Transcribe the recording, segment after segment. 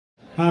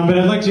But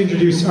I'd like to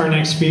introduce our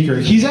next speaker.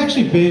 He's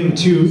actually been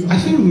to, I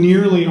think,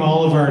 nearly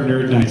all of our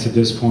nerd nights at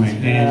this point.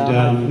 And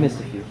I've missed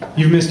a few.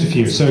 You've missed a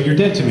few, so you're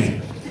dead to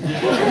me.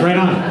 Right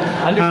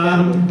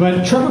on.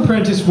 But Trevor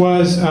Prentice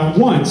was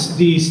once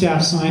the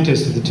staff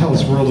scientist at the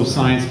TELUS World of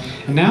Science,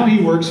 and now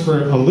he works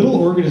for a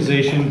little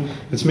organization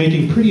that's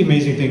making pretty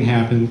amazing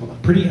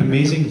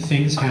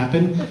things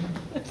happen.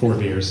 4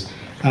 beers.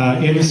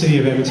 In the city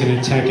of Edmonton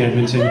at Tech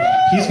Edmonton.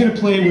 He's going to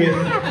play with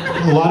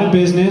a lot of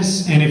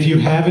business, and if you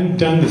haven't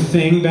done the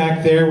thing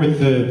back there with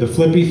the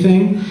flippy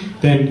thing,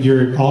 then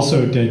you're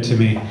also dead to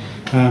me.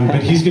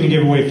 But he's going to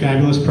give away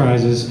fabulous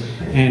prizes,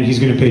 and he's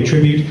going to pay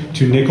tribute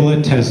to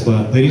Nikola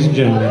Tesla. Ladies and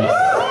gentlemen,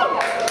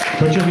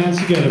 put your hands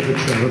together for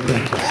Trevor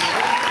Prentice.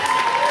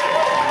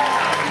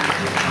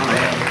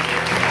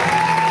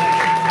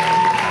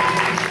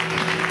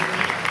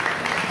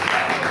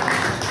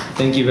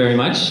 Thank you very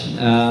much.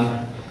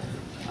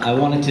 I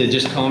wanted to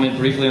just comment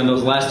briefly on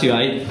those last two.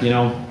 I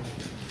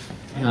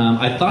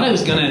thought I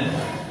was gonna.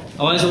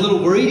 Oh, I was a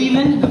little worried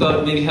even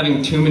about maybe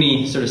having too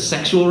many sort of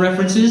sexual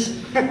references.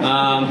 But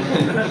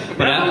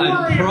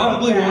I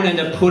probably won't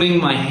end up putting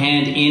my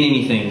hand in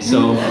anything,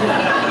 so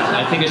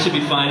I think I should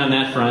be fine on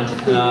that front.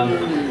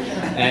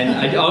 And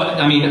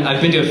I mean,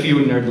 I've been to a few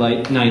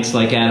nerd nights,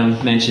 like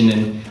Adam mentioned,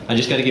 and I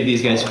just got to give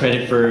these guys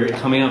credit for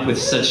coming up with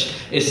such,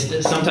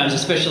 sometimes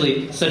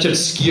especially such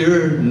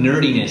obscure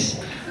nerdiness.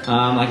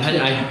 Like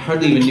I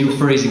hardly even knew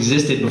furries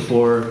existed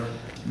before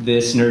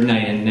this nerd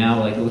night, and now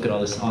like look at all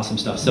this awesome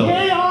stuff. So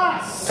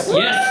yes,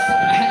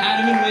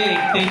 Adam and Wade,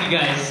 thank you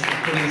guys for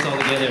putting this all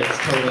together. It's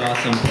totally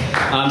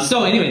awesome.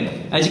 So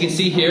anyway, as you can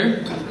see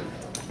here,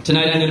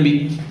 tonight I'm going to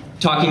be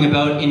talking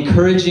about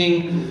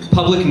encouraging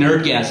public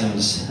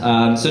nerdgasms.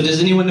 So does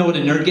anyone know what a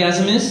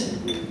nerdgasm is?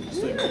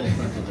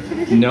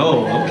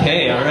 No.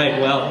 Okay. All right.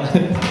 Well.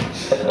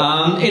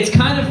 It's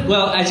kind of,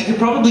 well, as you could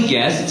probably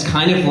guess, it's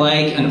kind of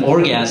like an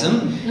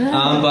orgasm,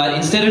 but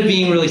instead of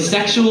being really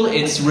sexual,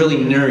 it's really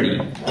nerdy.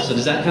 So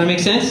does that kind of make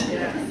sense?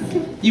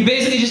 You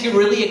basically just get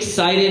really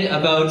excited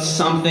about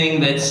something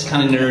that's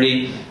kind of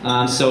nerdy.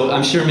 So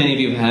I'm sure many of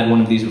you have had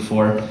one of these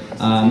before.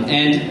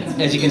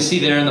 And as you can see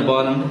there on the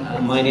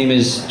bottom, my name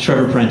is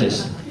Trevor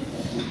Prentice.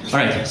 All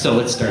right, so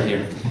let's start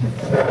here.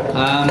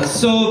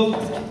 So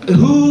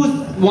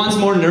who wants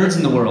more nerds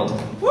in the world?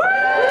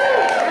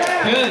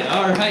 Good,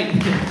 all right.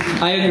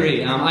 I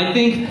agree. I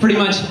think pretty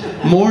much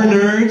more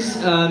nerds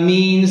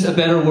means a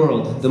better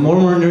world. The more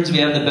nerds we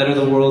have, the better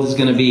the world is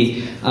going to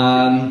be.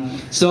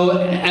 So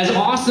as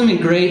awesome and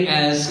great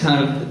as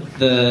kind of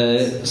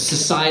the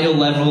societal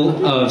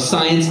level of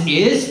science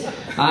is,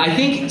 I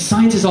think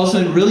science is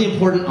also really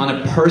important on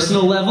a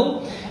personal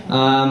level.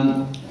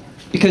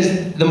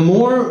 Because the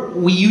more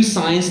we use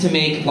science to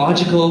make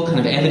logical, kind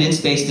of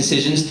evidence-based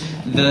decisions,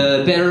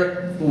 the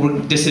better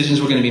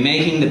decisions we're going to be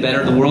making, the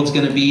better the world's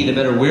going to be, the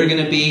better we're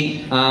going to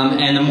be,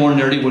 and the more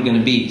nerdy we're going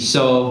to be.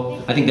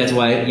 So I think that's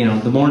why, you know,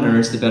 the more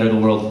nerds, the better the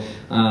world.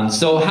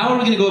 So how are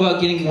we going to go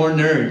about getting more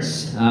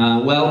nerds?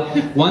 Well,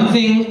 one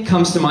thing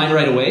comes to mind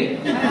right away.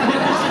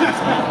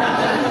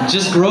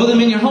 Just grow them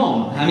in your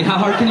home. I mean, how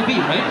hard can it be,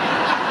 right?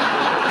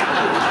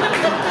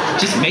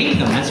 Just make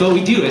them. That's what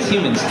we do as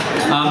humans.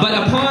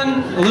 But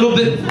upon a little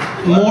bit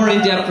more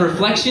in-depth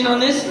reflection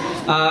on this,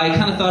 I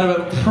kind of thought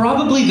about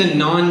probably the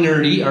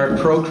non-nerdy are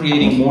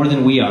procreating more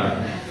than we are.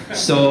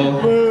 So,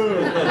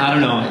 I don't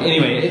know.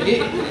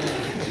 Anyway,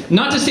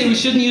 not to say we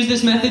shouldn't use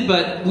this method,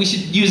 but we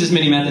should use as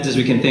many methods as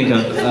we can think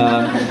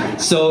of.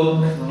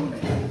 So,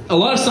 a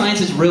lot of science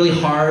is really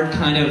hard,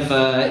 kind of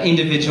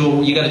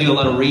individual. You got to do a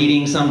lot of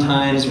reading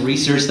sometimes,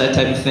 research, that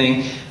type of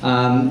thing.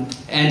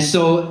 And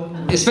so,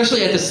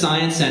 especially at the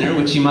Science Center,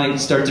 which you might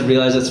start to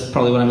realize that's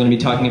probably what I'm going to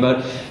be talking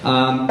about,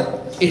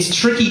 it's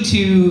tricky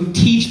to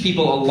teach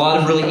people a lot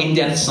of really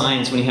in-depth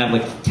science when you have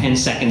like 10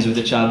 seconds with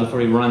a child before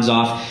he runs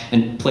off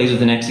and plays with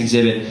the next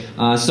exhibit.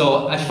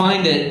 So I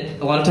find that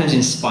a lot of times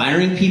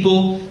inspiring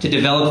people to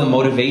develop the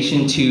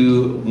motivation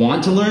to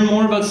want to learn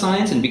more about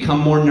science and become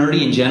more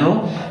nerdy in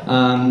general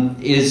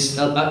is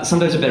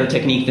sometimes a better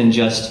technique than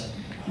just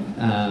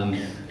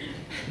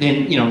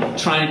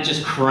trying to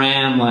just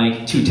cram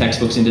like 2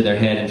 textbooks into their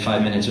head in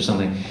 5 minutes or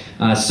something.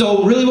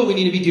 So really what we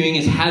need to be doing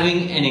is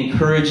having and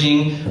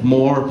encouraging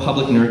more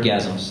public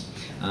nerdgasms.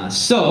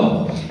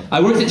 So I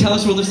worked at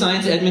TELUS World of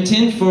Science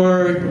Edmonton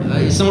for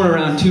somewhere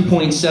around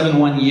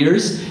 2.71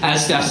 years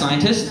as staff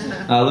scientist,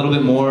 a little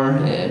bit more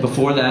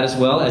before that as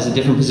well as a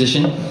different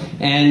position.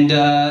 And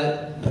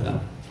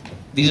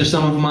these are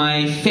some of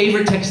my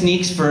favorite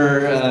techniques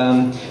for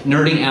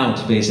nerding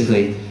out,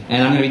 basically.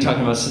 And I'm going to be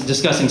talking about,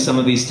 discussing some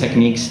of these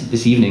techniques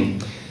this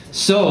evening.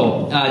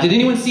 So, did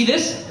anyone see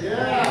this?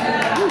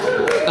 Yeah.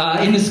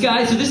 In the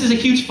sky, so this is a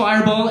huge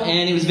fireball,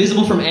 and it was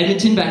visible from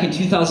Edmonton back in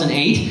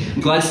 2008. I'm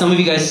glad some of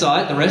you guys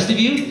saw it. The rest of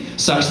you,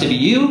 sucks to be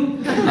you.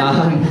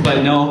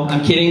 But no,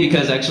 I'm kidding,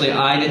 because actually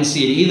I didn't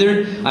see it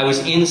either. I was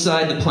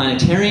inside the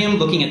planetarium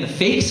looking at the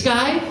fake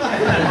sky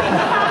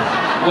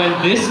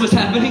when this was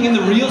happening in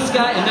the real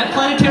sky, and that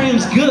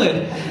planetarium's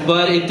good,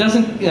 but it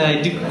doesn't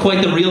do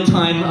quite the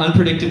real-time,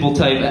 unpredictable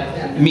type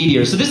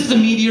meteor. So this is a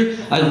meteor,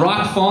 a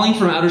rock falling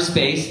from outer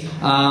space,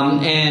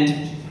 and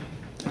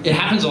it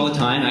happens all the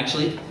time,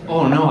 actually.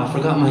 Oh no, I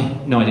forgot my...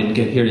 No, I didn't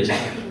get... Here it is.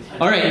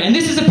 All right, and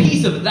this is a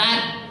piece of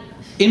that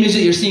image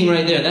that you're seeing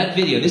right there, that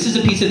video. This is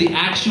a piece of the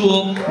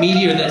actual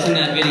meteor that's in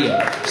that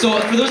video. So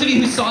for those of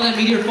you who saw that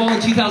meteor fall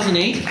in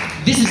 2008,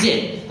 this is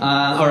it,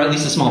 or at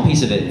least a small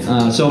piece of it.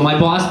 So my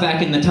boss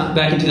back in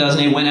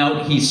 2008 went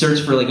out, he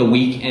searched for like a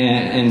week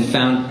and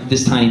found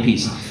this tiny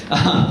piece.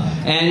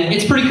 And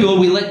it's pretty cool.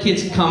 We let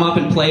kids come up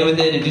and play with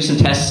it and do some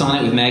tests on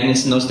it with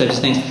magnets and those types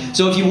of things.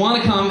 So if you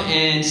want to come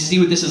and see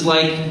what this is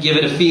like, give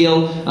it a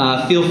feel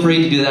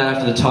free to do that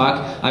after the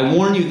talk. I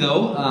warn you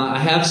though, I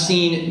have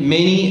seen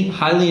many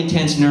highly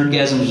intense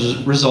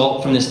nerdgasms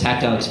result from this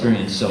tactile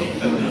experience, so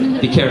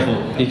be careful.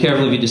 Be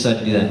careful if you decide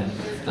to do that.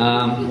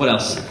 What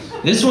else?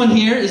 This one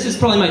here, this is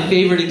probably my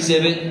favorite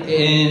exhibit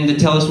in the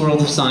Tell Us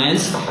World of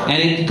Science, and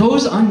it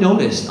goes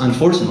unnoticed,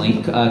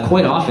 unfortunately,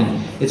 quite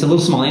often. It's a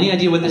little small. Any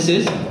idea what this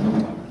is?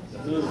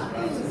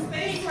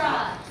 Space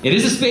rock. It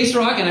is a space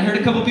rock, and I heard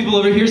a couple people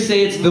over here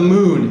say it's the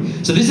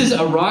moon. So this is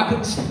a rock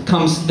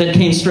that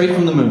came straight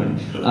from the moon.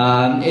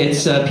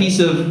 It's a piece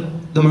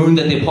of the moon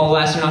that the Apollo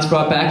astronauts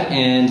brought back,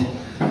 and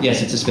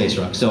yes, it's a space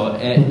rock. So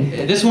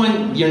this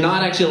one, you're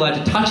not actually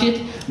allowed to touch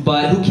it,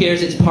 but who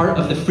cares? It's part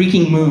of the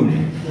freaking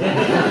moon.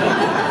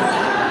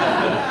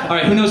 All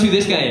right, who knows who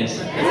this guy is?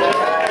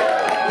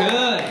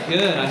 Good,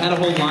 good. I had a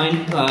whole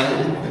line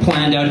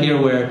planned out here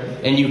where,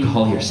 and you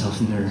call yourself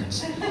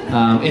nerds.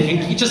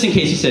 Just in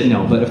case you said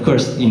no, but of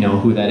course you know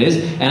who that is.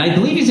 And I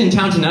believe he's in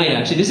town tonight,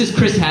 actually. This is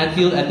Chris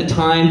Hadfield. At the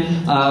time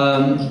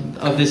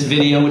of this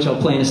video, which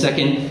I'll play in a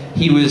second,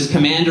 he was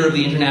commander of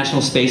the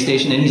International Space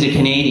Station, and he's a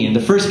Canadian,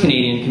 the first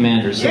Canadian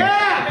commander, so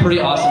pretty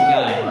awesome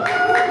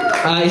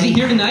guy. Is he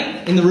here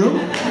tonight, in the room?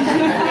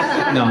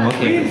 No,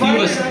 okay. A few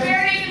of us...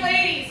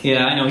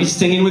 Yeah, I know, he's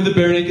singing with the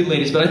Bare Naked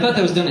Ladies, but I thought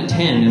that was done at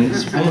 10, and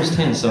it's almost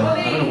 10, so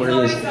I don't know where he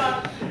is.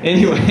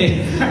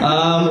 Anyway,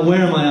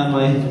 where am I on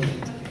my...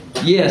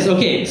 Yes,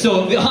 okay,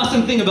 so the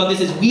awesome thing about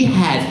this is we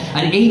had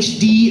an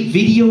HD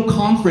video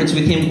conference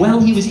with him while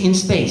he was in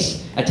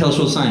space at Tell Us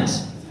World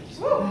Science.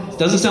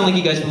 Doesn't sound like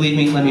you guys believe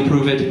me, let me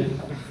prove it.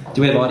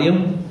 Do we have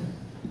audio?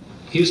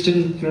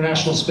 Houston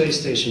International Space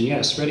Station,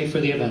 yes, ready for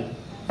the event.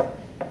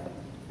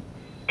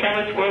 Tell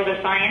Us World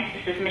of Science,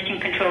 this is Mission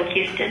Control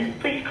Houston.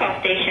 Please call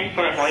station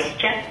for a voice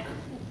check.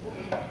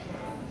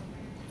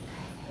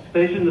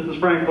 Station, this is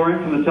Frank Boring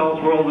from the Tell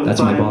Us World of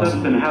Science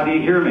Edmonton. How do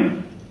you hear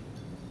me?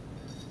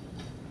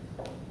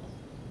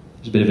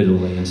 There's a bit of a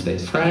delay in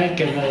space.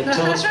 Frank and the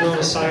Tell Us World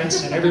of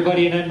Science and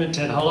everybody in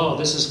Edmonton, hello.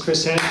 This is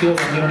Chris Hadfield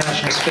from the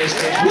International Space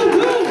Station.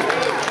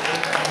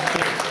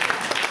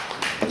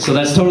 So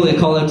that's totally a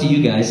call out to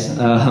you guys,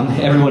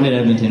 everyone in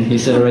Edmonton. He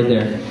said it right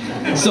there.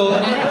 So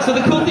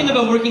the cool thing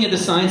about working at the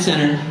Science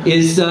Center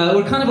is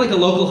we're kind of like a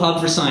local hub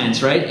for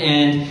science, right?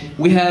 And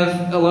we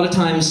have a lot of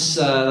times,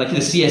 like the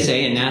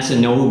CSA and NASA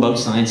know about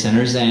science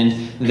centers,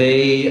 and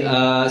they,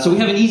 so we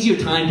have an easier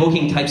time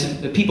booking types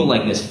of people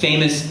like this,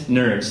 famous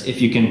nerds,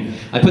 if you can.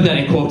 I put that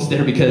in quotes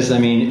there because, I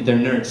mean, they're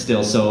nerds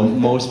still, so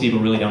most people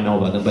really don't know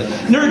about them, but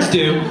nerds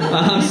do.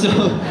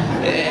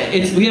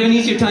 We have an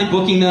easier time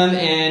booking them,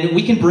 and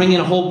we can bring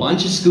in a whole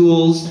bunch of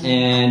schools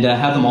and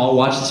have them all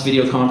watch this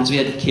video conference. We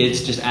had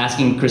kids just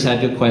asking Chris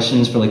Hadfield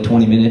questions for like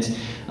 20 minutes,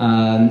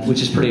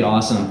 which is pretty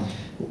awesome.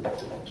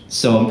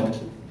 So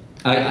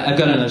I've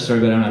got another story,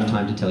 but I don't have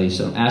time to tell you,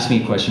 so ask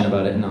me a question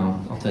about it and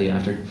I'll tell you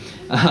after.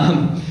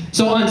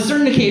 So on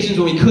certain occasions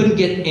when we couldn't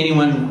get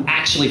anyone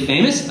actually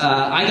famous,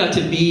 I got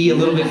to be a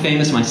little bit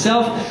famous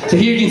myself. So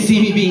here you can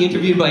see me being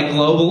interviewed by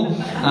Global.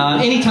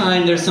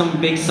 Anytime there's some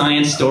big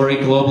science story,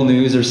 Global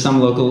News or some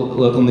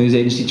local news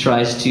agency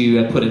tries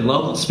to put a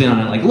local spin on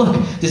it, like, look,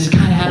 this is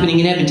kind of happening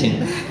in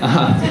Edmonton.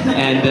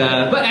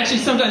 But actually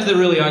sometimes there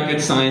really are good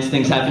science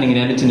things happening in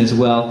Edmonton as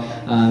well.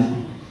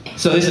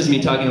 So this is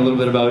me talking a little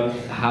bit about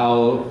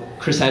how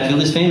Chris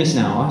Hadfield is famous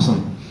now.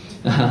 Awesome.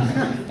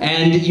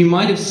 And you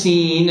might have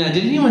seen, did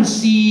anyone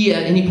see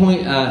at any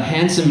point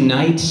handsome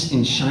Nite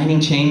in shining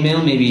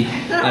chainmail, maybe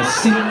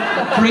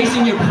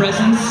gracing your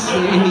presence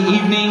in the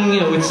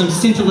evening with some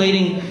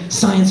scintillating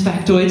science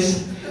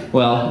factoids?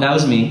 Well, that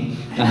was me.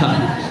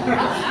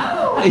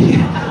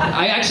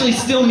 I actually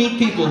still meet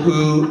people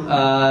who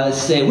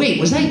say, wait,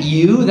 was that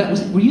you?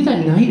 Were you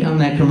that Nite on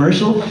that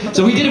commercial?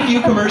 So we did a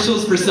few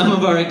commercials for some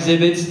of our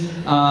exhibits.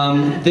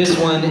 This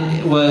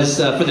one was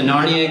for the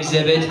Narnia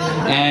exhibit,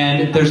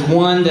 and there's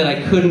one that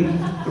I couldn't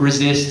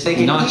resist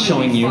not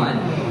showing you.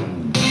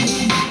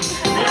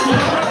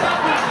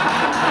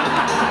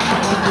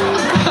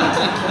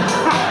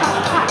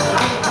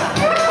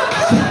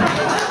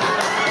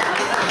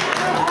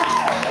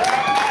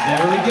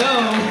 There we go.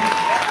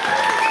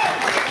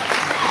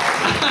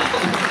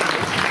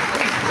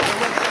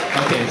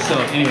 Okay, so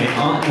anyway,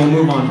 we'll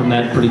move on from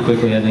that pretty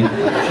quickly, I think.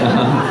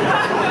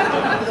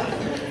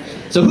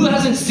 So who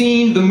hasn't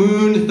seen the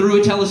moon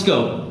through a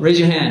telescope? Raise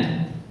your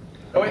hand.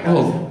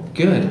 Oh,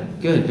 good,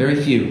 good, very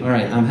few. All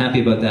right, I'm happy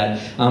about that.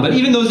 But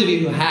even those of you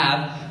who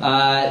have,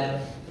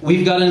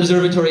 we've got an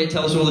observatory at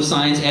Telus World of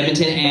Science,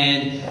 Edmonton,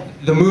 and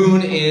the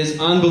moon is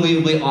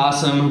unbelievably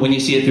awesome when you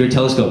see it through a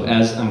telescope,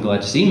 as I'm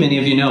glad to see many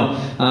of you know.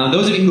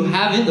 Those of you who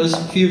haven't, those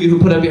few of you who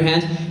put up your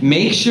hands,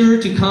 make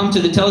sure to come to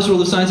the Telus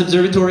World of Science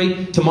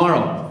Observatory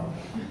tomorrow.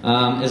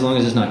 As long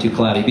as it's not too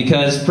cloudy,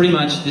 because pretty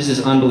much this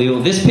is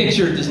unbelievable. This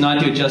picture does not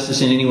do it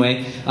justice in any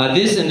way.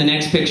 This and the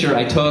next picture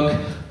I took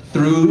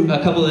through a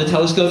couple of the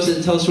telescopes at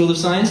the Telus World of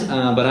Science,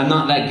 but I'm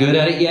not that good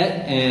at it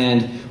yet,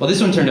 and, well,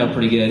 this one turned out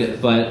pretty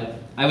good, but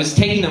I was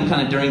taking them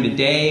kind of during the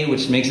day,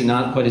 which makes it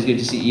not quite as good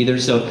to see either,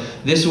 so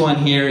this one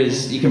here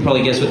is, you can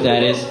probably guess what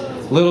that is.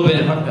 A little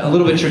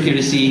bit trickier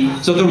to see.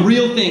 So the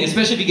real thing,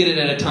 especially if you get it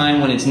at a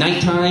time when it's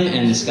nighttime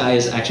and the sky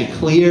is actually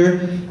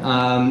clear,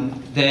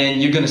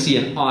 then you're going to see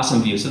an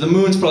awesome view. So the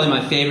moon's probably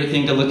my favorite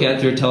thing to look at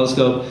through a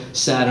telescope.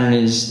 Saturn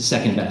is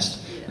second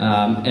best,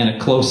 and a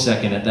close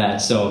second at that.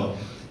 So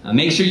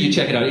make sure you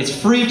check it out. It's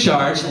free of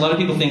charge. A lot of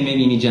people think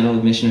maybe you need general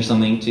admission or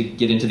something to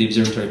get into the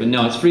observatory, but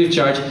no, it's free of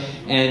charge.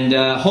 And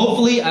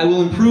hopefully I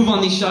will improve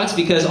on these shots,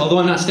 because although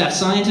I'm not staff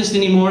scientist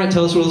anymore at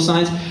Telus World of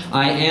Science,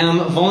 I am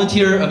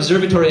volunteer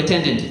observatory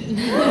attendant.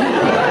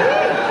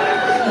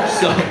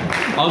 So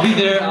I'll be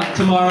there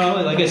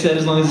tomorrow, like I said,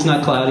 as long as it's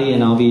not cloudy,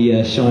 and I'll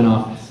be showing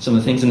off some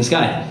of the things in the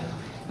sky.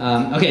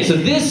 Okay, so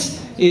this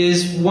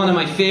is one of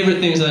my favorite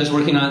things that I was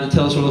working on at the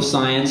Telus World of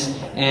Science,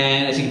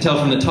 and as you can tell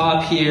from the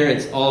top here,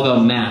 it's all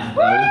about math.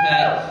 We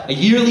had a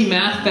yearly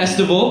math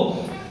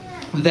festival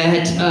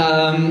that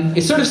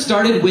it sort of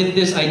started with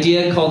this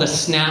idea called a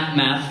Snap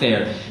Math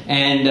Fair,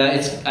 and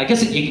I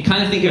guess you can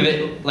kind of think of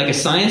it like a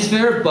science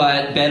fair,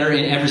 but better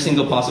in every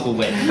single possible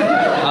way.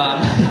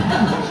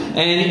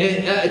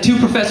 And two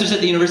professors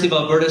at the University of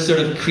Alberta sort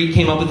of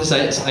came up with this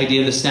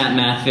idea of the Snap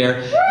Math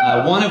Fair,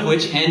 one of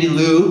which, Andy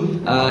Liu,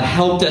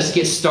 helped us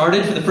get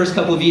started for the first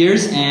couple of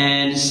years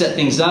and set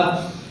things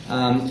up.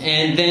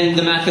 And then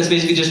the Math Fest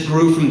basically just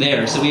grew from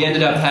there. So we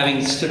ended up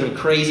having sort of a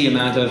crazy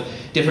amount of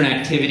different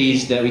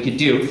activities that we could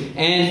do.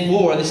 And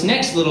for this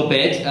next little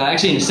bit,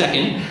 actually in a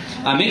second,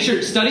 make sure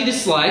to study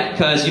this slide,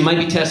 because you might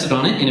be tested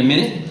on it in a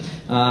minute.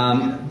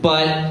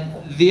 But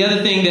the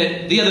other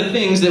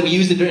things that we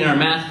used in our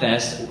Math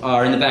Fest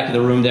are in the back of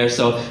the room there.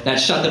 So that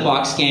Shut the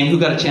Box game, who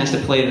got a chance to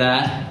play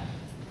that?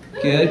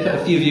 Good,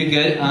 a few of you,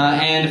 good.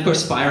 And of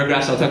course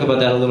spirographs, I'll talk about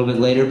that a little bit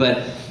later.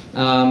 But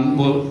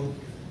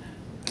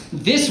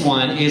this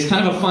one is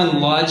kind of a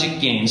fun logic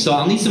game, so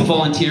I'll need some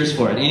volunteers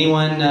for it.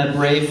 Anyone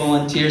brave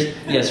volunteers?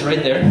 Yes,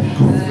 right there,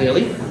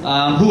 clearly.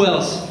 Who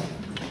else?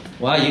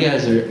 Wow, you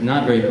guys are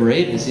not very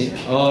brave, you see.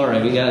 All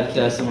right, we got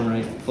someone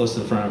right close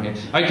to the front over here.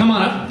 All right, come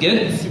on up,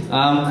 good.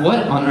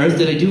 What on earth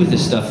did I do with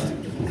this stuff?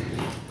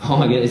 Oh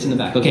my god, it's in the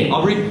back. Okay,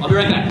 I'll be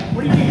right back.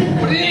 What do you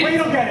need? What do you need? Wait, you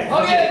don't get it.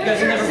 Okay, you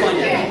guys are never fun.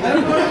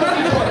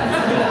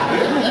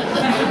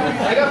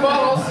 I got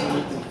bottles.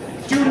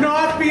 Do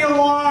not be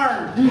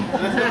alarmed!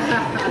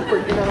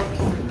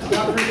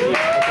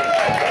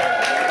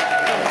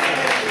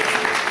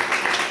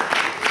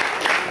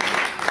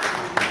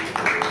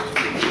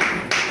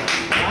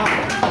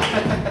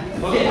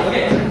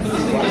 Okay.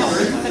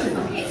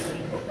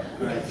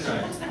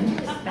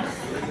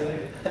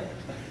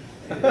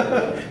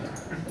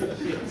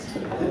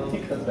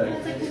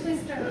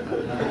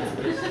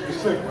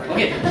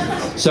 Okay,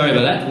 sorry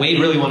about that. Wade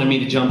really wanted me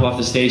to jump off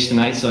the stage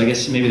tonight, so I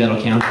guess maybe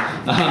that'll count.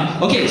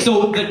 Okay,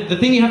 so the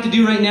thing you have to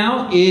do right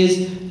now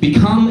is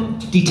become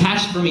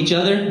detached from each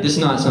other. It's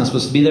not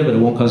supposed to be there, but it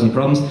won't cause any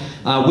problems.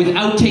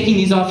 Without taking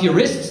these off your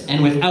wrists,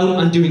 and without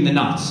undoing the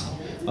knots.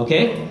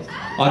 Okay?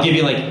 I'll give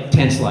you like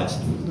 10 slides.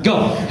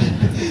 Go!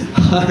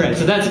 Alright,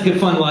 so that's a good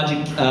fun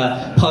logic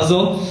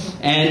puzzle.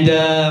 And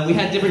we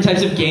had different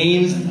types of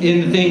games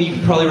in the thing. You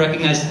can probably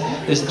recognize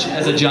this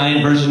as a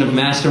giant version of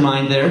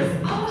Mastermind there.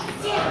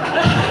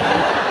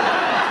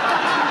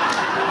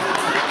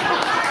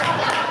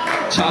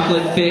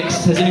 Chocolate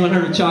Fix. Has anyone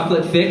heard of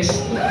Chocolate Fix?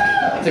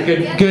 It's a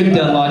good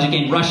logic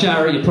game. Rush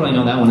Hour, you probably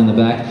know that one in the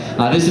back.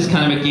 This is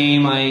kind of a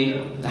game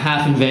I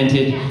half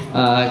invented.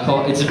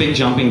 It's a big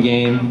jumping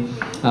game.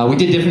 We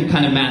did different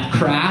kind of math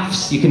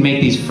crafts. You can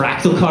make these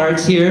fractal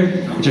cards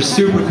here, which are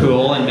super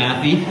cool and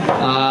mathy.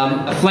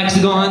 A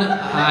Flexagon,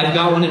 I've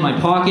got one in my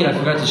pocket. I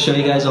forgot to show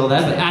you guys all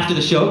that, but after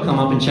the show, come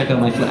up and check out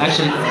my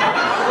actually,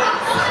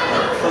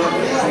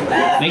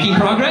 making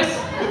progress?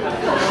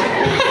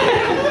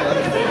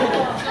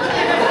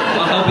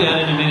 I'll help you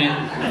out in a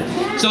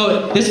minute.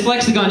 So this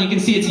Flexagon, you can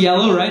see it's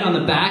yellow, right, on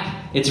the back.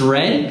 It's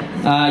red.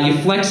 You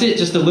flex it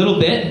just a little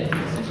bit.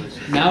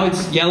 Now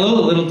it's yellow,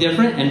 a little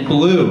different, and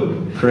blue.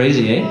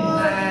 Crazy, eh?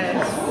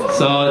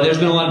 So there's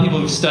been a lot of people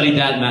who've studied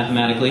that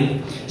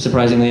mathematically,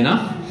 surprisingly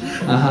enough.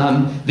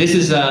 This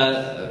is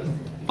a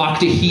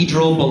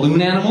octahedral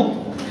balloon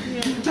animal.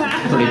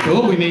 Pretty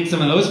cool. We made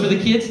some of those for the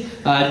kids.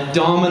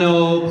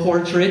 Domino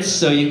portraits,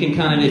 so you can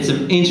kind of, it's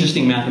an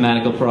interesting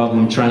mathematical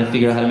problem trying to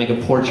figure out how to make a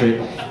portrait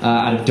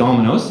out of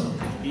dominoes.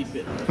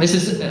 This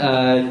is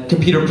a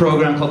computer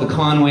program called the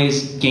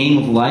Conway's Game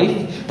of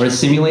Life, where it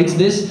simulates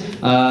this.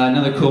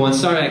 Another cool one.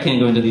 Sorry I can't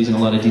go into these in a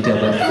lot of detail,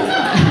 but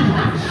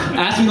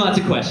ask me lots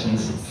of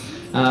questions.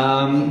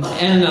 And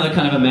another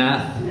kind of a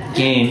math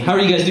game. How are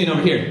you guys doing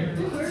over here?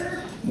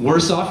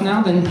 Worse off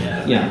now than?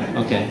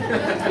 Yeah, okay.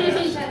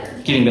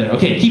 Getting better.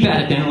 Okay, keep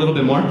at it then, a little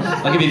bit more.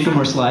 I'll give you a few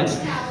more slides.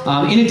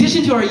 In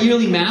addition to our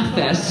yearly math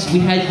fests, we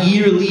had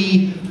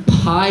yearly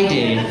Pi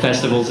Day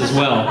festivals as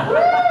well.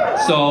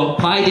 So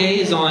Pi Day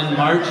is on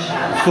March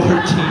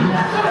 14th.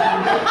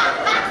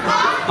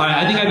 All right,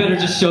 I think I better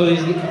just show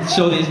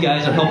these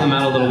guys or help them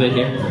out a little bit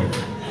here.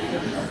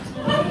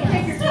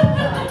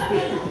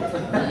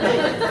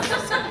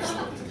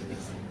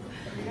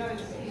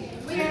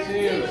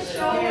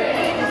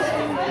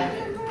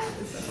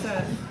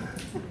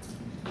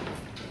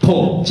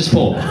 Pull, just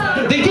pull.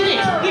 They did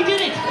it! They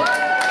did it!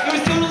 It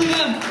was totally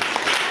them.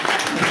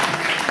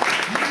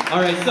 All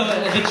right, so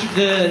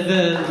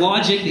the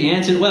logic, the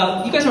answer.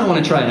 Well, you guys might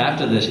want to try it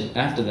after the.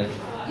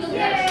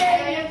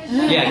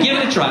 Yeah, give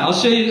it a try. I'll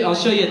show you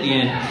at the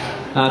end.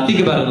 Think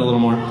about it a little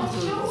more. All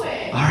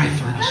right,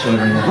 fine. I'll show you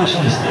right now.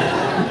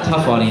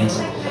 Tough audience.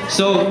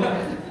 So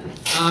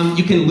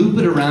you can loop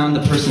it around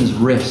the person's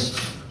wrist.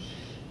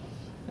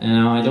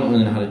 Now I don't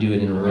really know how to do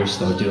it in reverse,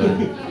 though, do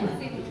I?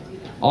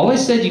 All I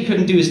said you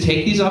couldn't do is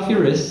take these off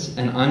your wrists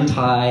and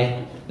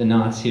untie the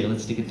knots here.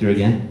 Let's stick it through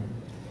again.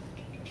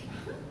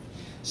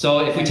 So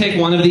if we take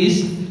one of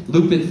these,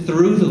 loop it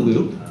through the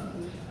loop,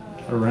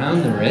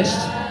 around the wrist,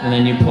 and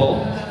then you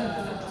pull.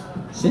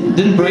 See?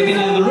 Didn't break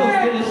any of the rules,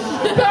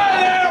 did it?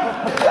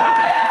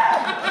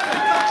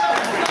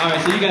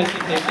 Alright, so you guys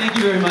can say thank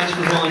you very much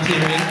for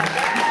volunteering.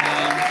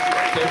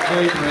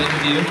 Very brave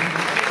of you.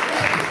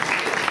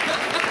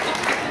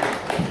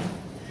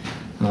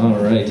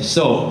 Alright,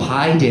 so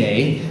Pi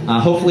Day.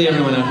 Hopefully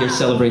everyone out here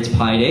celebrates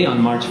Pi Day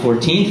on March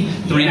 14th,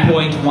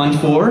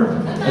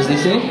 3.14, as they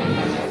say.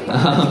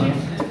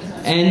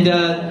 And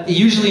it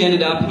usually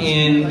ended up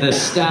in the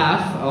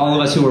staff, all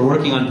of us who were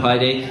working on Pi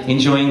Day,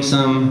 enjoying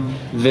some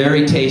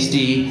very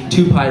tasty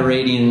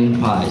 2-pi-radian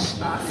pies.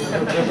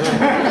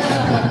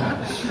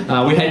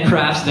 We had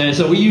crafts there,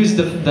 so we used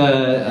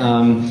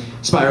the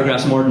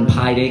Spirograph's Morton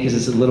Pi Day because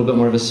it's a little bit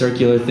more of a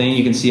circular thing.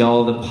 You can see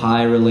all the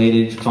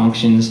pi-related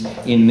functions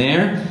in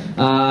there.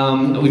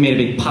 We made a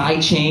big pi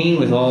chain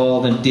with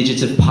all the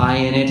digits of pi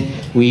in it.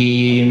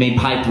 We made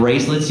pi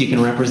bracelets. You can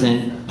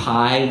represent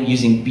pi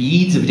using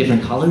beads of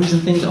different colors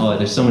and things. Oh,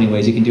 there's so many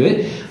ways you can do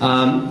it.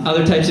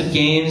 Other types of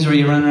games where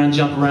you run around,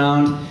 jump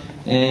around,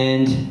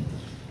 and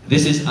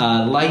this is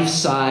a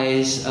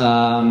life-size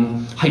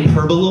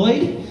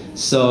hyperboloid.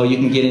 So you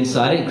can get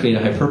inside it and create a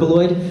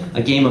hyperboloid.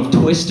 A game of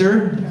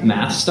Twister,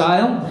 math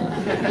style.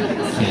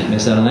 Can't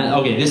miss out on that.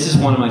 Okay, this is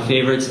one of my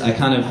favorites. I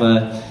kind of,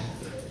 I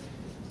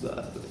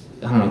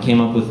don't know,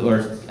 came up with,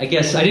 or I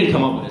guess I didn't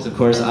come up with this, of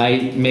course.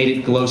 I made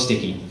it glow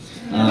sticky.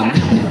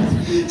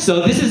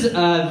 So this is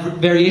a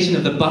variation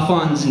of the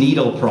Buffon's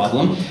needle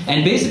problem.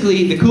 And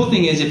basically, the cool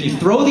thing is if you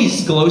throw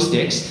these glow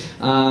sticks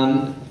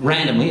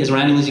randomly as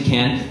you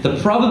can, the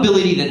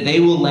probability that they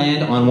will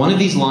land on one of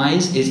these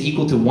lines is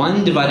equal to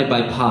 1 divided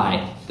by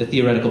pi, the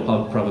theoretical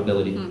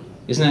probability.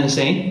 Isn't that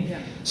insane? Yeah.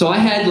 So I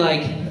had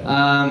like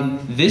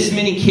this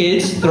many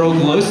kids throw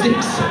glow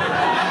sticks,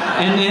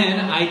 and then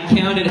I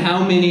counted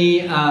how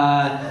many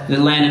that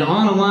landed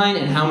on a line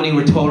and how many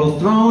were total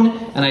thrown,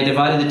 and I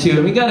divided the two,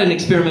 and we got an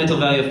experimental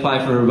value of pi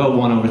for about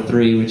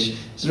 1/3, which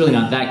is really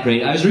not that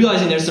great. I was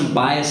realizing there's some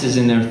biases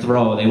in their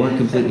throw. They weren't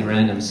completely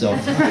random, so.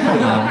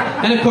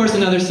 And of course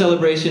another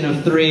celebration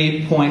of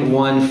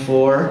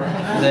 3.14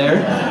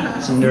 there.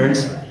 Some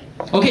nerds.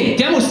 Okay,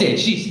 demo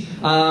stage, jeez.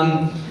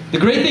 The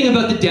great thing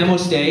about the demo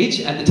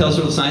stage at the Telus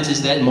World of Science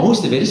is that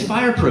most of it is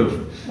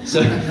fireproof.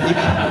 So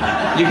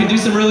you can do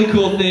some really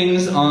cool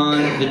things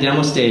on the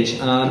demo stage.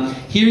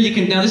 Here you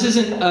can, now this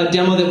isn't a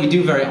demo that we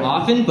do very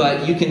often,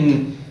 but you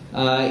can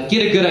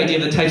get a good idea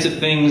of the types of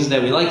things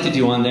that we like to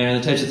do on there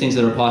and the types of things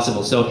that are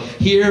possible. So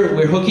here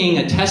we're hooking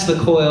a Tesla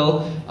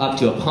coil up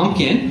to a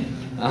pumpkin.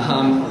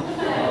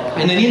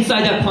 And then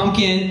inside that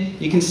pumpkin,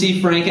 you can see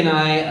Frank and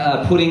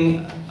I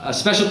putting a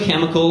special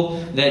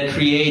chemical that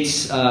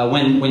creates,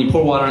 when you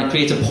pour water on it,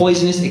 creates a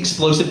poisonous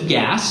explosive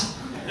gas.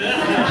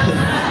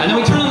 And then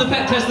we turn on the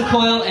Tesla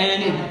coil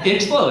and it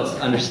explodes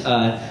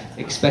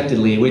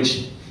unexpectedly,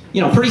 which,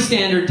 you know, pretty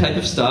standard type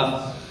of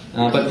stuff,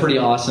 but pretty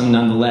awesome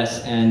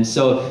nonetheless. And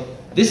so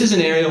this is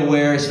an area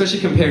where, especially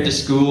compared to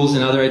schools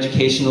and other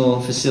educational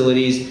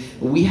facilities,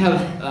 we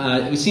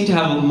seem to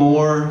have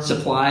more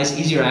supplies,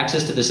 easier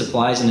access to the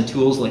supplies and the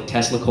tools like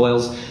Tesla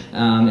coils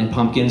and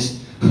pumpkins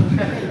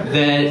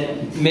that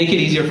make it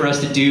easier for us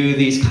to do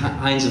these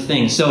kinds of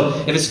things. So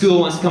if a school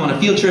wants to come on a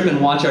field trip and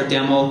watch our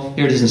demo,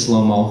 here it is in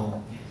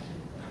slow-mo.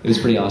 It was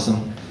pretty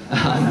awesome.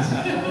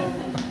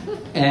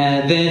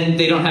 And then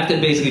they don't have to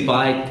basically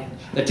buy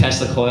the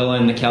Tesla coil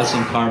and the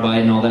calcium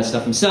carbide and all that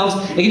stuff themselves.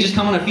 They can just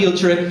come on a field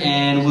trip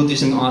and we'll do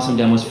some awesome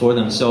demos for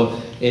them.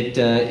 So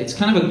it's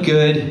kind of a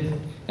good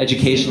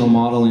educational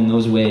model in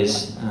those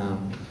ways.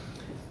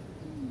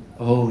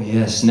 Oh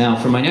yes, now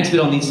for my next bit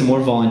I'll need some more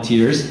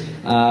volunteers.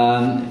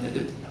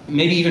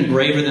 Maybe even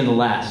braver than the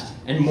last,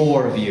 and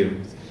more of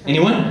you.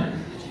 Anyone?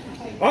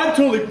 I'm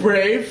totally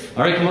brave.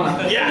 All right, come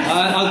on. Yes.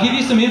 I'll give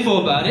you some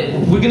info about it.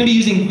 We're going to be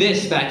using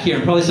this back here,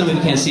 and probably some of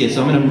you can't see it,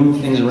 so I'm going to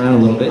move things around a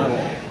little bit.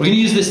 We're going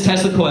to use this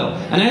Tesla coil.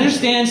 And I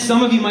understand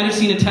some of you might have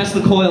seen a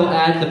Tesla coil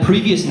at the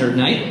previous Nerd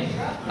Night.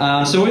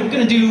 So we're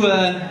going to do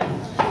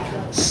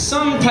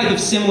some type of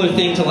similar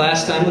thing to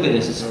last time. Look at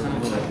this.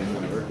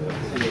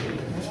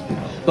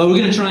 But we're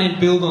going to try and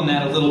build on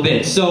that a little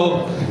bit.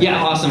 So,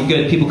 yeah, awesome,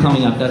 good. People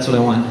coming up, that's what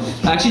I want.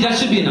 Actually, that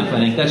should be enough, I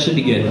think. That should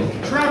be good.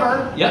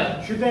 Trevor,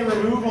 yep. Should they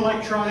remove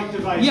electronic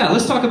devices? Yeah,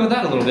 let's talk about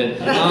that a little bit.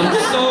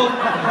 So,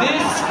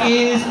 this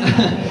is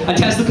a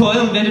Tesla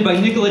coil invented by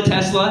Nikola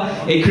Tesla.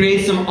 It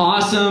creates some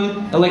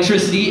awesome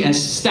electricity and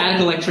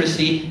static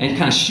electricity and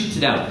kind of shoots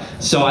it out.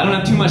 So, I don't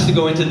have too much to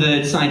go into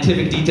the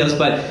scientific details,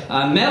 but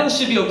metal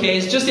should be okay.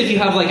 It's just if you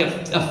have like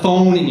a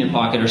phone in your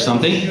pocket or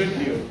something.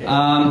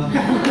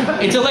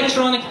 It's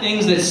electronic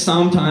things that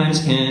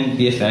sometimes can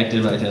be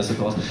affected by Tesla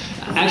coils.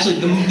 Actually,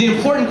 the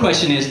important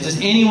question is, does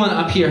anyone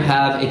up here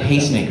have a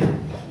pacemaker?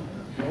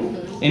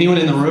 Anyone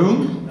in the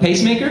room?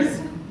 Pacemaker?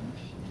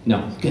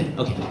 No. Good.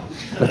 Okay.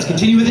 Let's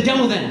continue with the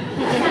demo then.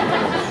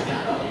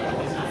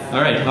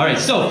 All right.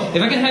 So,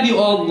 if I can have you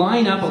all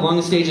line up along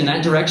the stage in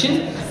that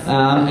direction,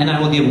 and I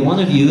will give one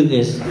of you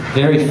this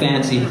very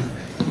fancy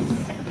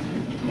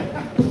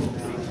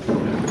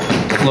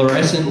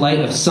fluorescent light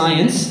of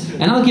science,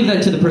 and I'll give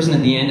that to the person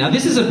at the end. Now,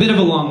 this is a bit of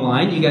a long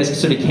line. You guys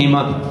sort of came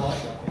up.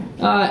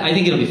 I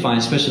think it'll be fine,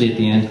 especially at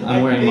the end.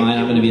 I'm wearing mine.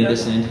 I'm going to be at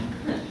this end.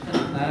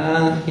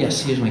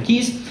 Yes, here's my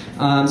keys.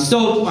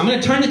 So I'm going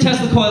to turn the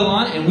Tesla coil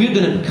on, and we're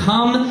going to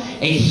become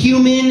a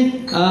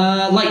human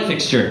light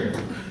fixture.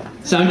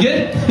 Sound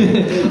good?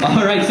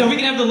 All right, so we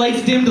can have the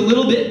lights dimmed a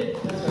little bit.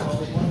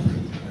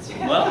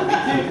 Well,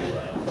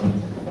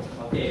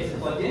 okay, it's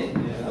plugged in.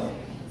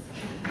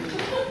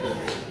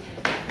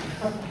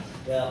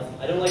 Well,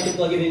 I don't like to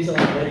plug it in until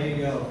I'm ready to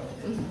go.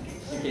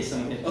 Okay,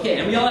 okay,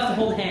 and we all have to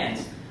hold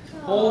hands.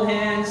 Hold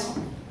hands.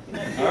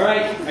 All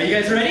right, are you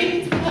guys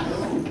ready?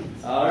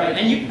 All right,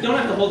 and you don't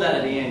have to hold that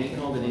at the end. You can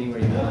hold it anywhere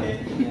you want.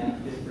 Yeah.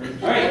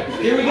 All right,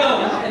 here we go.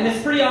 And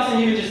it's pretty awesome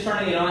even just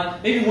turning it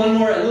on. Maybe one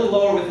more, a little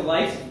lower with the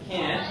lights if you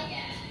can.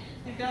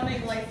 You've got to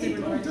make the lights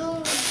super noise.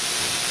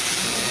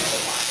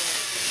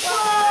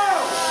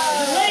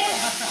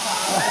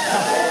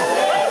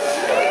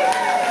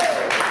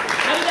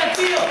 How did that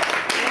feel?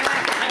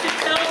 I can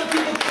tell the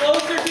people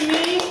closer to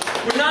me,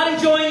 we're not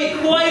enjoying it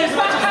quite as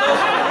much as those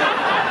people.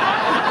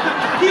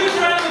 Huge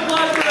round of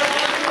applause for our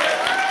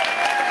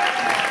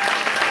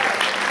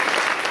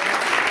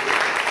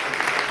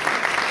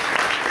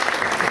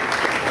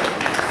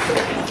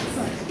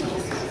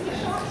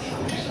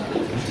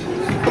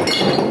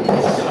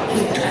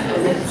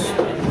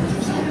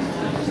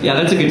Yeah,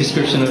 that's a good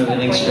description of it, I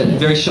think.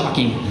 Very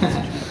shocking.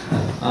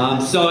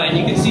 And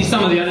you can see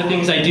some of the other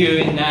things I do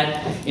in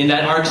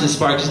that Arcs and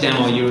Sparks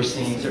demo you were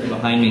seeing sort of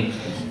behind me.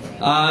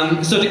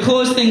 So to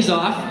close things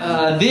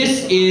off,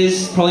 this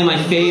is probably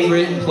my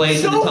favorite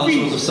place in the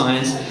telescope of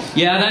science.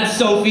 Yeah, that's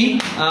Sophie.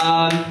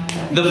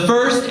 The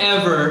first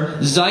ever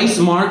Zeiss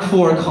Mark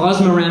IV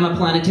Cosmorama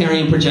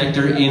planetarium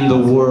projector in the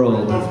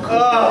world.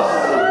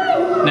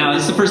 Now,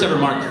 it's the first ever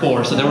Mark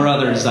IV, so there were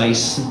other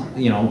Zeiss,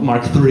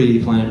 Mark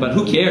III planet, but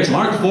who cares?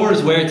 Mark IV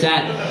is where it's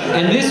at.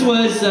 And this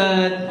was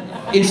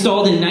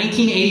installed in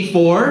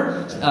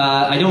 1984.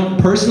 I don't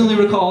personally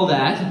recall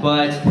that,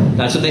 but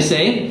that's what they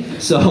say,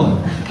 so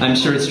I'm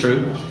sure it's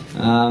true.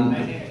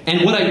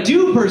 And what I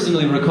do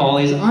personally recall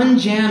is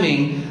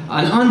unjamming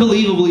an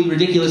unbelievably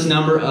ridiculous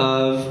number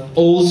of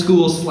old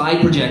school slide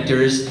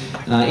projectors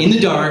in the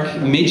dark,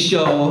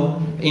 mid-show,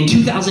 in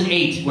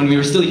 2008 when we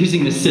were still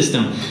using this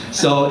system.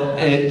 So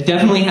it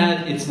definitely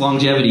had its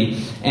longevity.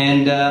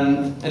 And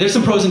there's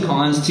some pros and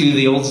cons to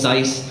the old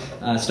Zeiss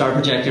star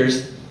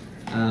projectors.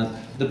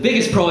 The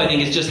biggest pro, I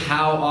think, is just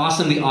how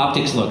awesome the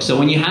optics look. So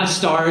when you have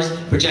stars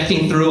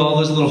projecting through all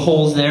those little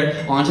holes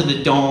there onto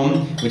the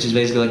dome, which is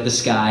basically like the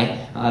sky,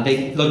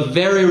 they look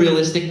very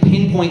realistic,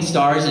 pinpoint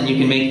stars, and you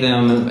can make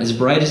them as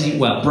bright as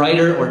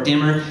brighter or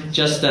dimmer,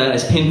 just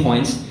as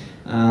pinpoints.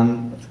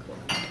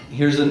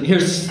 Here's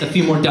a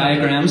few more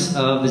diagrams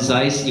of the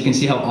Zeiss. You can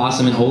see how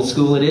awesome and old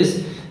school it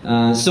is.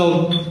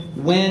 So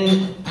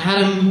when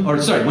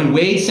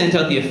Wade sent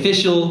out the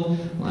official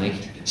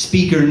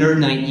speaker Nerd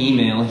Night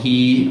email,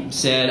 he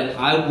said,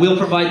 "I will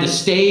provide the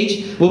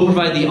stage, we'll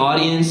provide the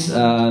audience,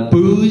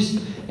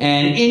 booze,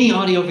 and any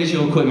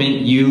audio-visual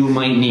equipment you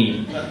might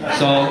need."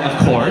 So of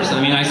course,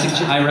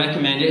 I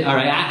recommend it. Or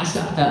I asked,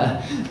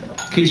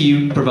 could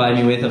you provide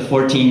me with a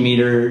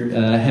 14-meter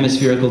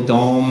hemispherical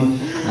dome,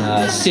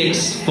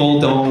 6 full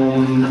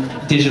dome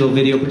digital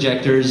video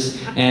projectors,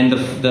 and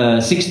the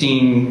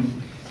 16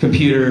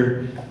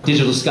 computer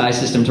digital sky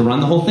system to run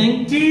the whole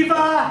thing?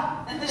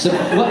 Diva! So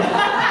what?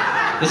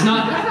 It's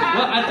not.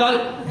 What I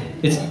thought.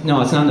 It's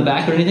not in the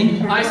back or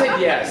anything. I said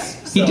yes.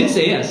 So. He did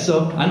say yes.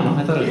 So I don't know.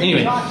 I thought it.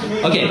 Anyway.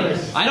 Okay.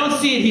 I don't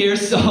see it here.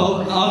 So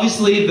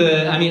obviously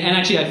and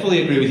actually I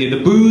fully agree with you. The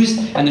booze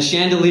and the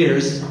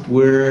chandeliers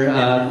were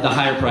the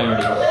higher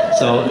priority.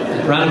 So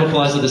round of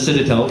applause to the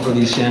Citadel for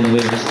these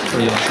chandeliers.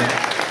 Pretty awesome.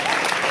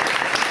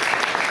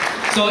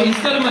 So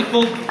instead of my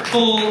full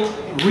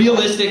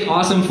realistic,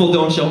 awesome full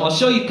dome show, I'll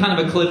show you kind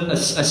of a clip, a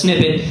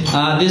snippet.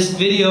 This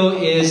video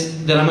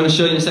that I'm going to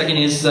show you in a second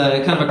is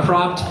kind of a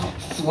cropped,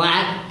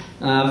 flat,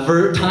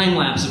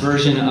 time-lapse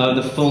version of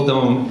the full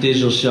dome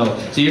digital show.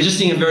 So you're just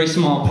seeing a very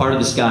small part of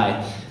the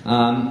sky.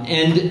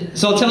 And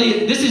so I'll tell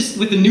you, this is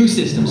with the new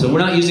system. So we're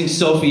not using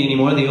Sophie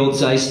anymore, the old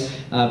Zeiss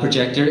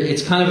projector.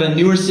 It's kind of a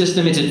newer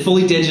system. It's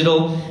fully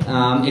digital.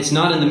 It's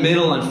not in the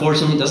middle,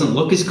 unfortunately. It doesn't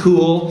look as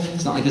cool.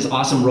 It's not like this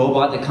awesome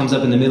robot that comes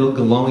up in the middle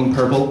glowing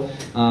purple.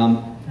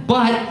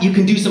 But you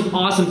can do some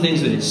awesome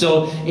things with it.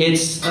 So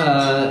it's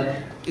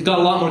got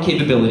a lot more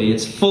capability.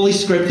 It's fully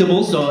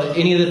scriptable, so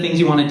any of the things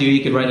you want to do,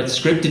 you could write a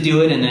script to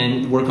do it and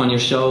then work on your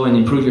show and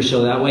improve your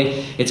show that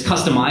way. It's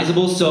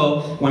customizable,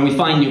 so when we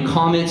find new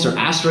comets or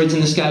asteroids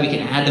in the sky, we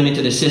can add them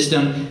into the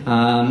system,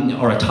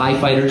 or a TIE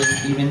fighters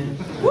even.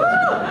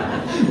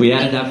 We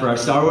added that for our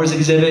Star Wars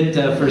exhibit,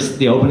 for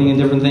the opening and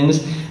different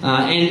things.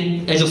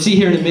 And as you'll see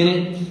here in a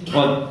minute,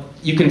 well,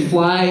 you can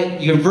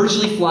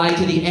virtually fly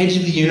to the edge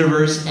of the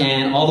universe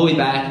and all the way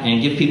back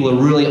and give people a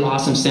really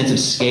awesome sense of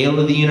scale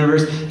of the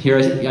universe. Here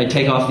I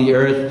take off the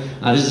Earth.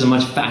 This is a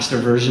much faster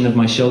version of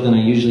my show than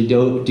I usually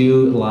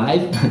do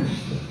live.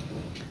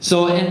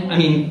 So, and I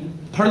mean,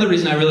 part of the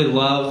reason I really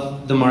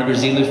love the Margaret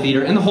Ziegler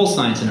Theater and the whole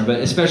Science Center, but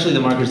especially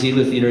the Margaret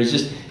Ziegler Theater, is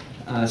just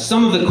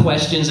some of the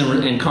questions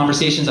and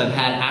conversations I've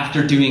had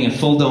after doing a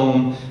full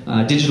dome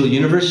digital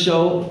universe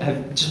show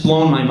have just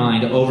blown my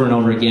mind over and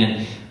over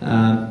again.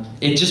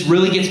 It just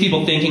really gets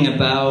people thinking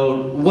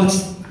about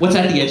what's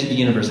at the edge of the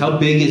universe. How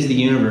big is the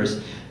universe?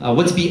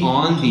 What's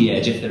beyond the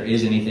edge, if there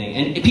is anything?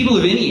 And people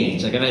of any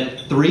age, like I've had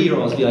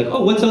 3-year-olds be like,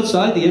 oh, what's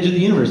outside the edge of the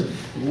universe?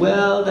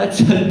 Well, that's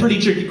a pretty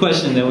tricky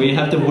question that we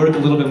have to work a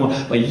little bit more.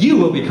 But you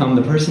will become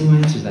the person who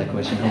answers that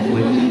question,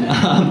 hopefully.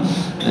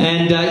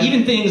 And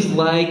even things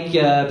like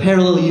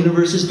parallel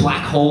universes,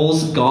 black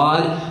holes,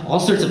 God, all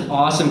sorts of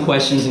awesome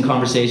questions and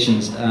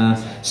conversations.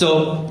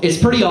 So it's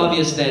pretty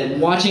obvious that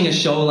watching a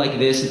show like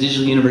this, a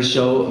digital universe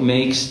show,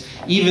 makes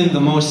even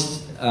the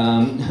most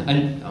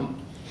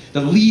the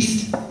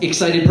least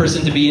excited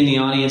person to be in the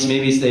audience,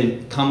 maybe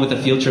they've come with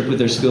a field trip with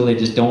their school, they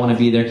just don't want to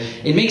be there.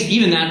 It makes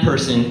even that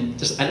person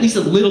just at least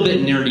a little bit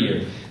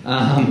nerdier.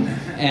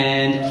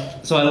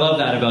 And so I love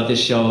that about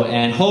this show.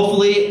 And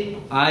hopefully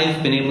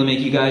I've been able to make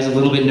you guys a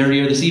little bit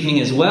nerdier this evening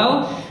as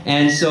well.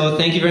 And so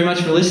thank you very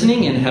much for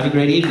listening and have a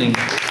great evening.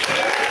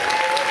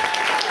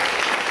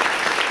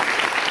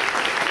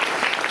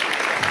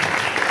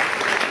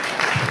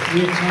 We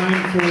have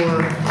time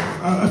for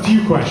a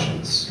few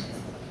questions.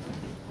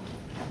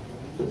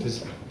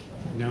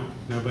 No?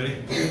 Nobody?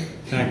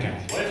 That guy.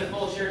 What does the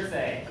full shirt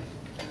say?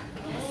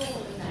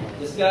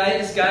 This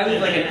guy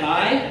with like an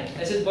eye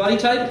as his body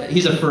type,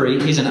 he's a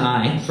furry, he's an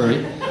eye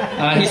furry.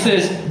 He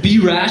says, be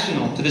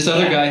rational, to this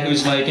other guy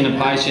who's like in a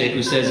pie shape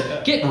who says,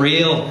 get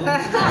real.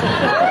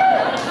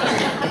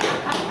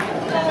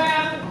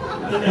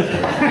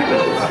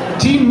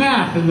 Team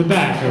Math in the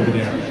back over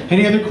there.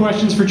 Any other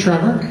questions for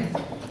Trevor?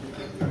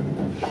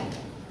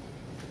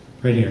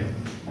 Right here.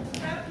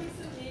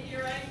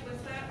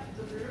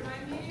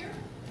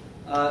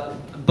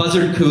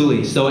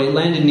 Buzzard-coulee. So it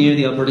landed near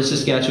the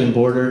Alberta-Saskatchewan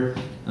border.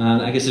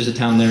 I guess there's a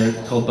town there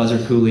called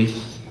Buzzard-coulee.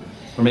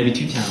 Or maybe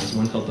 2 towns,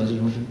 one called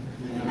Buzzard, one.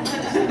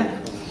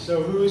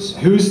 So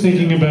who's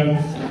thinking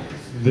about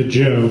the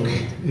joke,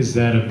 is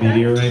that a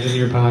meteorite in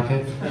your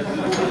pocket?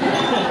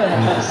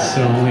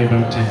 So only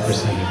about 10%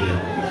 of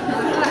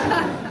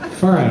you.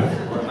 Far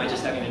out. Or am I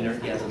just having a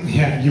nerdgasm?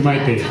 Yeah, you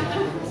might be.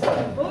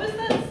 What was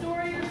that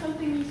story or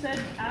something you said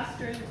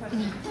after the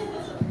question?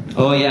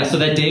 Oh yeah, so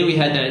that day we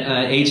had that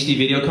HD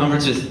video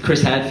conference with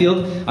Chris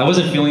Hadfield. I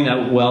wasn't feeling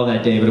that well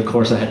that day, but of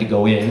course I had to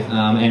go in.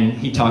 And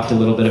he talked a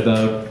little bit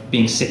about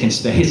being sick in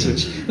space,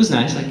 which was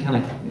nice. I kind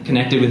of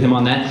connected with him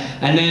on that.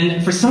 And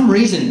then for some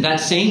reason, that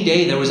same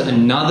day there was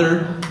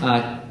another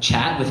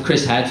chat with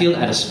Chris Hadfield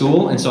at a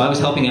school, and so I was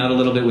helping out a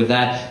little bit with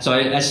that. So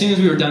as soon as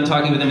we were done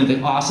talking with him in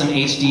the awesome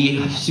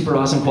HD, super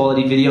awesome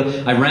quality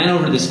video, I ran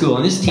over to the school,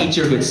 and this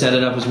teacher who had set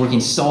it up was working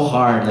so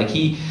hard. Like,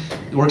 he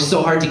worked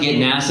so hard to get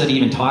NASA to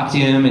even talk to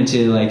him and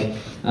to like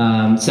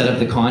set up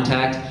the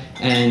contact.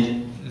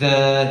 And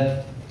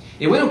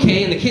it went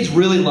okay, and the kids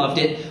really loved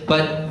it,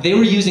 but they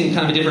were using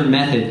kind of a different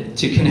method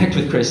to connect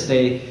with Chris.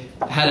 They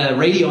had a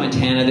radio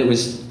antenna that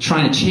was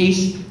trying to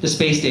chase the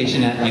space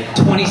station at like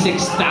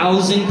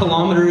 26,000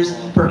 kilometers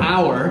per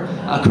hour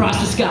across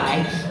the sky.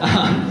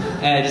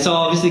 And it's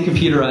all obviously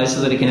computerized so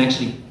that it can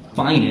actually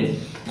find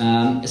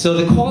it. So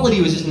the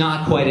quality was just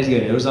not quite as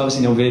good. There was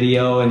obviously no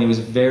video, and it was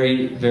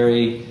very,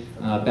 very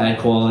bad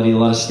quality, a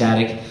lot of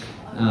static.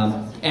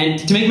 And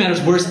to make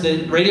matters worse,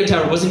 the radio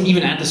tower wasn't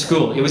even at the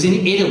school. It was in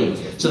Italy.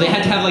 So they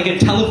had to have like a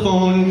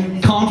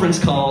telephone conference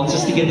call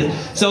just to get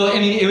this. So, I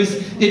mean,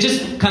 it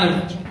just kind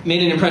of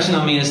made an impression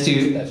on me as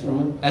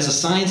a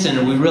science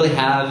center, we really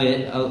have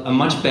a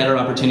much better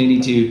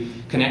opportunity to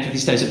connect with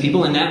these types of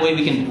people, and that way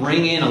we can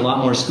bring in a lot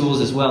more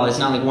schools as well. It's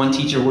not like one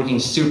teacher working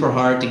super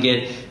hard to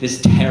get this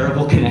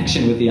terrible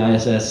connection with the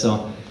ISS.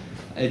 So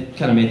it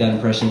kind of made that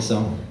impression.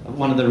 So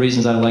one of the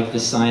reasons I like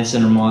this Science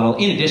Center model,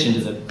 in addition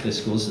to the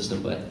school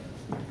system, but.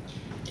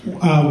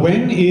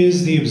 When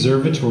is the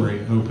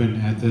observatory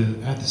open at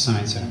the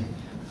Science Center?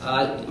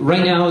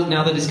 Right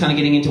now that it's kind of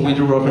getting into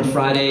winter, we're open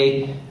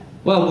Friday,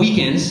 well,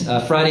 weekends,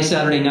 Friday,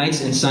 Saturday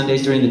nights, and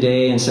Sundays during the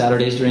day, and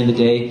Saturdays during the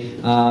day.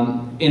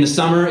 In the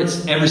summer,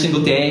 it's every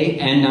single day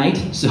and night,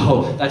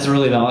 so that's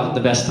really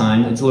the best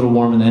time. It's a little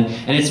warmer then,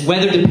 and it's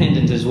weather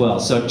dependent as well.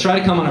 So try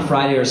to come on a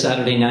Friday or a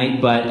Saturday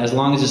night, but as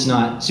long as it's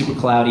not super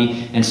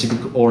cloudy and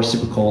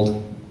super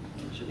cold.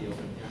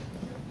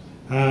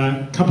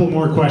 Couple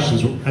more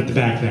questions at the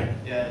back there.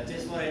 Yeah,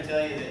 just want to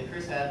tell you that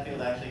Chris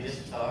Hadfield actually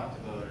just talked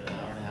about it an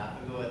hour and a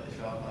half ago at the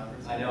Shaw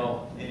Conference. I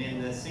know. And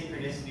in the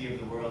synchronicity of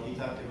the world, he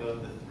talked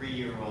about the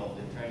 3-year-old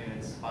and trying to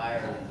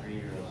inspire the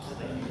 3-year-old.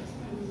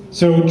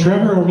 So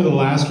Trevor, over the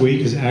last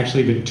week, has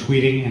actually been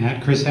tweeting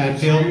at Chris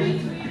Hadfield,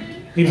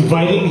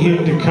 inviting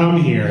him to come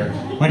here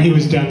when he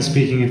was done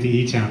speaking at the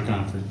E-Town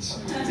conference.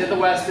 It's in the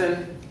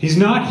Westin. He's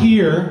not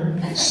here,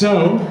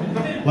 so,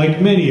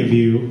 like many of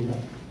you,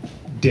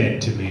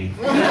 dead to me.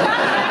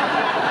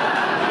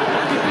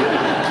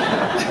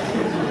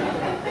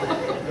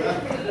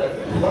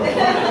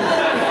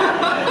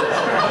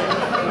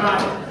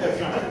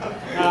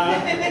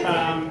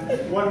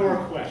 One more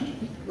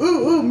question.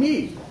 Ooh,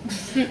 me.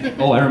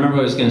 Oh, I remember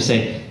what I was going to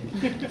say.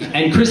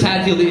 And Chris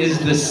Hadfield is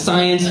the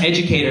science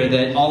educator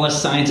that all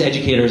us science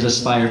educators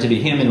aspire to be.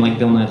 Him and like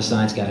Bill Nye the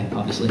Science Guy,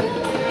 obviously.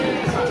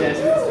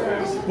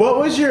 What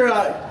was your,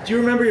 do you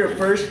remember your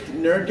first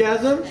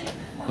Nerdgasm?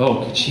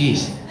 Oh,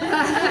 jeez.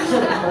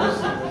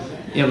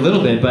 Yeah, a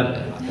little bit,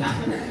 but...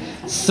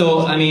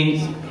 So, I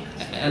mean,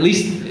 at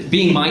least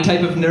being my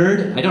type of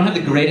nerd, I don't have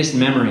the greatest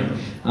memory.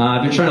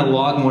 I've been trying to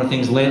log more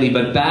things lately,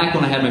 but back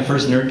when I had my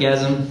first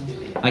Nerdgasm,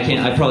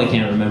 I probably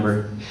can't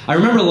remember. I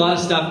remember a lot of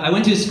stuff. I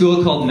went to a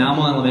school called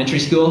Malmo Elementary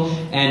School,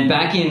 and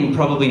back in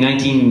probably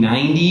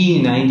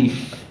 1990,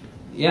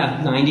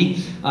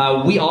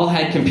 we all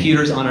had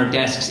computers on our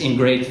desks in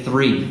grade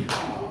 3.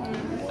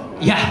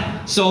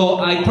 Yeah, so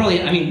I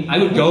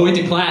would go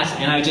into class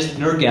and I would just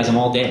Nerdgasm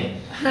all day.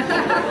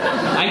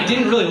 I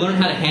didn't really learn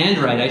how to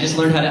handwrite. I just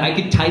learned I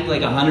could type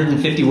like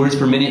 150 words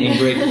per minute in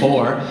grade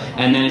 4,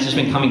 and then it's just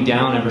been coming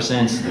down ever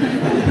since.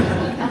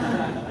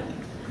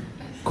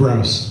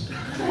 Gross.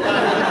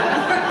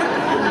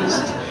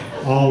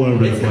 All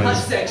over the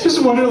place.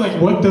 Just wonder like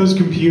what those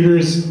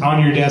computers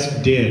on your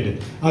desk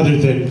did, other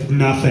than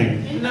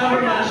nothing. No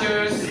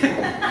measures.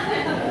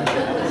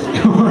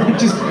 Or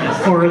just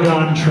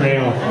Oregon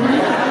Trail.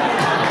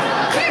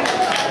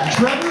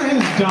 Trevor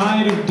has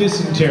died of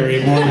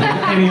dysentery more than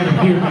any other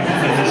human in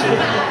this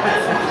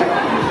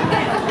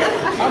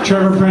room.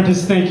 Trevor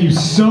Prentice, thank you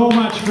so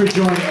much for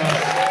joining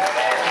us.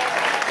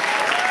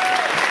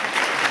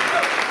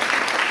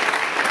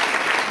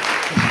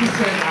 He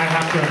said, I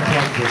have to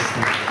unplug this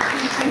thing.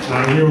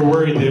 We were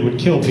worried that it would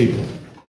kill people.